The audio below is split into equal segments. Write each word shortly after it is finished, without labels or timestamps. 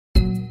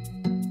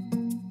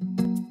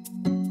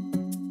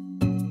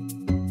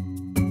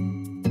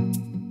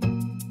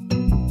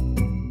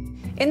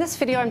In this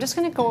video, I'm just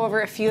going to go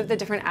over a few of the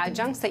different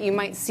adjuncts that you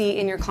might see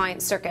in your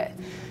client circuit.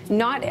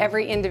 Not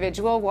every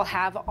individual will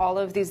have all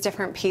of these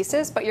different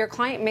pieces, but your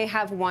client may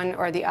have one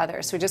or the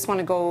other. So we just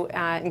want to go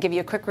and give you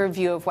a quick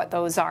review of what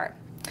those are.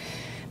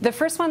 The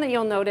first one that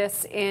you'll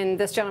notice in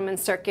this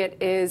gentleman's circuit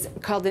is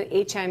called an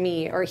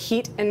HME, or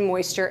heat and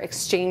moisture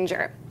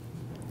exchanger.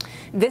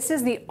 This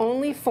is the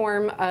only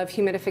form of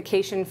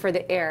humidification for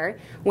the air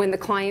when the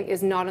client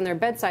is not on their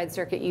bedside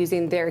circuit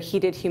using their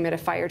heated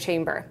humidifier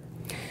chamber.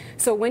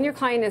 So when your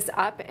client is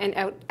up and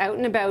out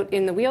and about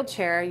in the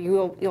wheelchair,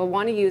 you'll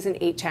want to use an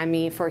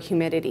HME for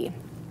humidity.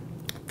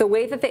 The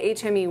way that the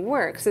HME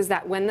works is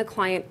that when the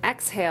client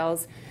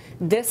exhales,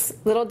 this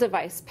little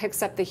device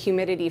picks up the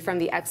humidity from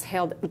the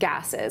exhaled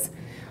gases.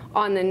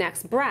 On the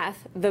next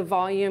breath, the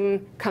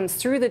volume comes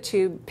through the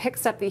tube,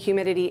 picks up the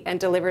humidity,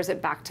 and delivers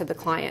it back to the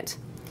client.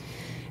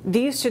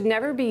 These should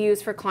never be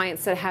used for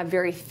clients that have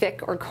very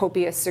thick or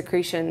copious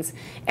secretions,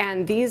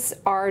 and these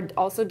are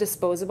also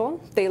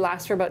disposable. They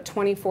last for about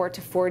 24 to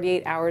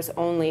 48 hours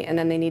only, and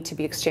then they need to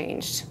be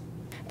exchanged.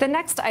 The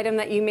next item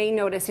that you may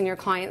notice in your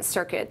client's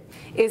circuit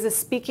is a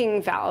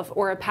speaking valve,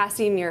 or a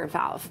PASSY-MUIR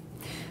valve.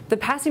 The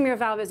PASSY-MUIR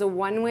valve is a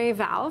one-way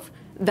valve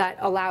that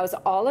allows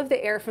all of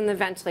the air from the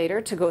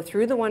ventilator to go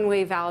through the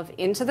one-way valve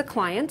into the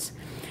client,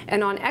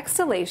 and on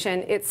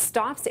exhalation it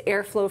stops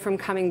airflow from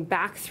coming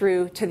back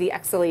through to the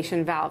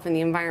exhalation valve in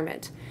the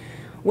environment.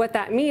 What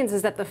that means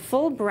is that the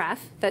full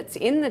breath that's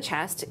in the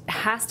chest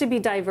has to be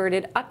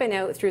diverted up and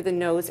out through the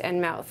nose and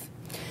mouth.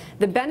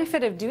 The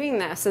benefit of doing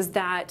this is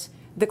that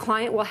the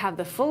client will have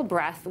the full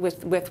breath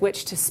with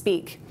which to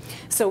speak.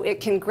 So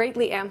it can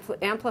greatly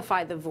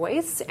amplify the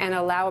voice and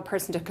allow a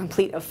person to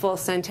complete a full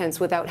sentence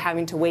without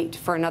having to wait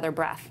for another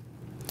breath.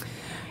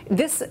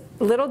 This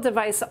little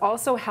device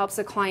also helps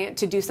a client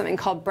to do something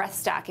called breath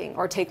stacking,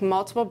 or take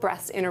multiple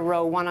breaths in a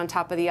row, one on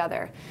top of the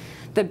other.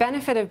 The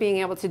benefit of being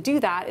able to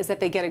do that is that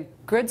they get a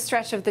good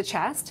stretch of the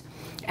chest,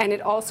 and it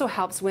also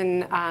helps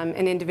when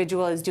an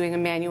individual is doing a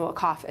manual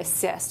cough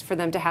assist for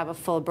them to have a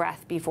full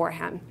breath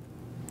beforehand.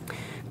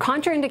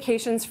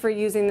 Contraindications for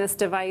using this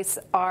device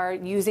are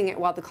using it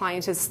while the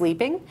client is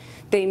sleeping.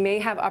 They may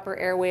have upper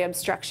airway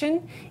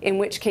obstruction, in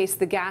which case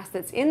the gas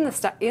that's in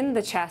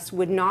the chest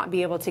would not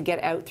be able to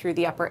get out through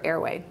the upper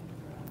airway.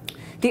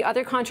 The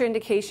other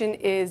contraindication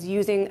is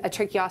using a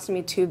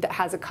tracheostomy tube that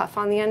has a cuff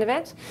on the end of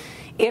it.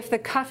 If the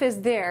cuff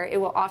is there,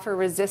 it will offer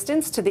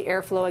resistance to the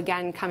airflow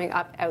again coming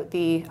up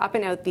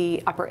and out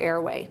the upper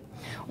airway.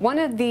 One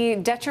of the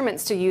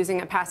detriments to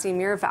using a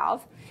PASSY-MUIR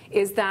valve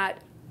is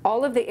that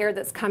all of the air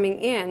that's coming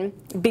in,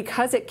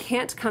 because it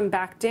can't come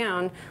back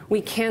down, we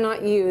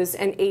cannot use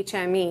an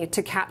HME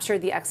to capture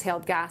the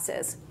exhaled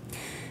gases.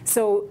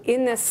 So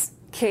in this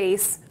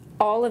case,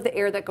 all of the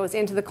air that goes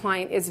into the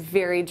client is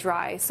very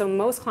dry. So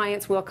most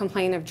clients will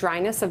complain of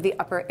dryness of the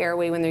upper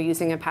airway when they're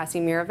using a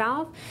PASSY-MUIR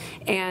valve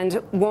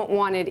and won't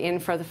want it in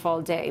for the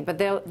full day.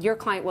 But your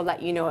client will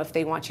let you know if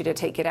they want you to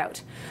take it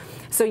out.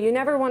 So you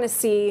never want to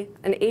see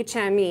an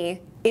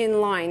HME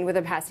in line with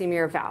a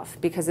PASSY-MUIR valve,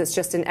 because it's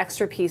just an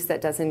extra piece that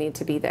doesn't need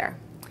to be there.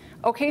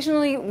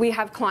 Occasionally we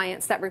have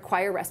clients that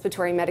require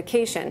respiratory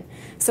medication,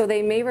 so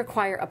they may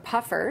require a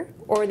puffer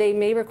or they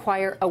may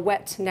require a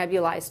wet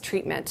nebulized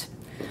treatment.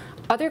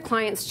 Other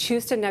clients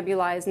choose to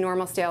nebulize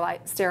normal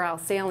sterile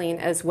saline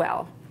as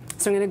well.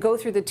 So I'm going to go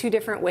through the two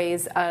different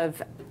ways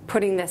of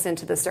putting this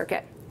into the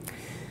circuit.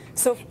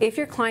 So if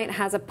your client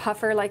has a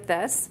puffer like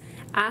this,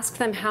 ask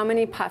them how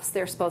many puffs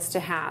they're supposed to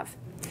have.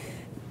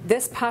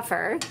 This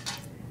puffer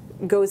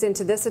goes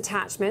into this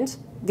attachment.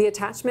 The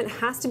attachment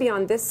has to be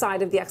on this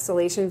side of the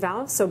exhalation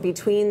valve, so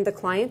between the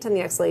client and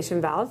the exhalation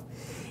valve.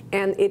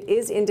 And it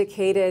is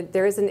indicated,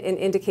 there is an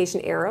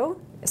indication arrow,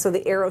 so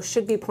the arrow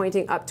should be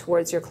pointing up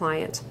towards your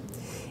client.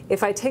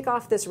 If I take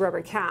off this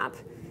rubber cap,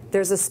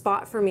 there's a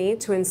spot for me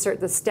to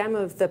insert the stem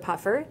of the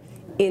puffer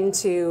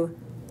into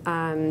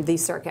the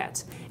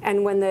circuit.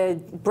 And when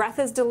the breath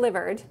is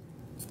delivered,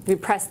 you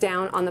press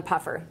down on the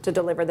puffer to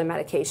deliver the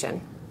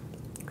medication.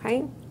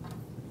 Okay?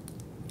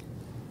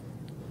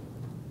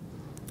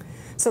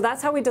 So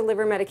that's how we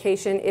deliver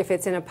medication if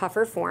it's in a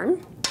puffer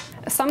form.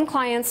 Some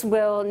clients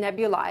will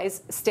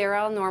nebulize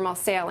sterile normal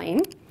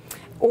saline,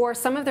 or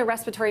some of their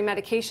respiratory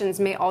medications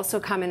may also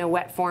come in a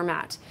wet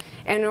format.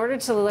 And in order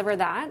to deliver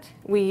that,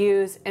 we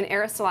use an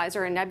aerosolizer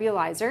or a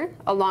nebulizer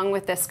along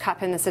with this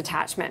cup and this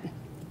attachment.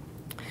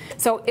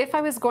 So if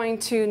I was going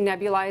to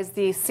nebulize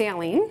the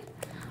saline,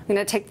 I'm going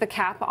to take the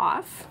cap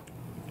off,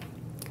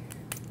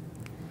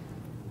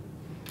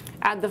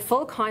 add the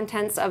full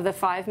contents of the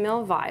 5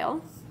 ml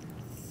vial,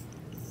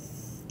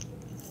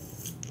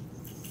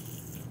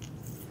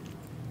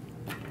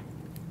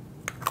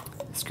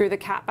 screw the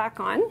cap back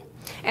on,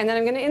 and then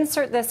I'm going to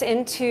insert this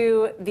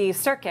into the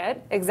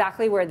circuit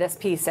exactly where this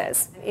piece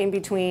is, in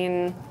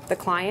between the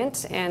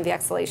client and the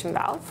exhalation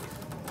valve.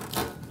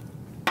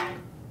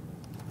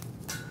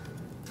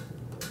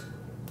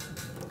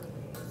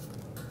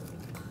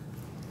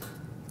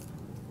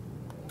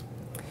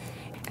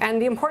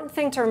 And the important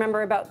thing to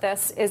remember about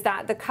this is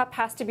that the cup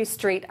has to be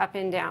straight up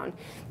and down.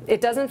 It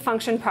doesn't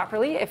function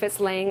properly if it's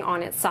laying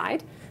on its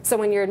side. So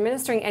when you're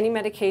administering any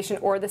medication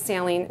or the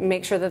saline,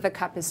 make sure that the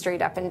cup is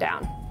straight up and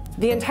down.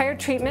 The entire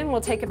treatment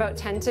will take about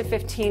 10 to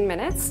 15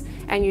 minutes,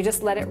 and you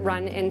just let it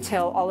run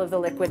until all of the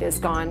liquid is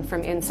gone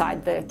from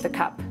inside the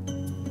cup.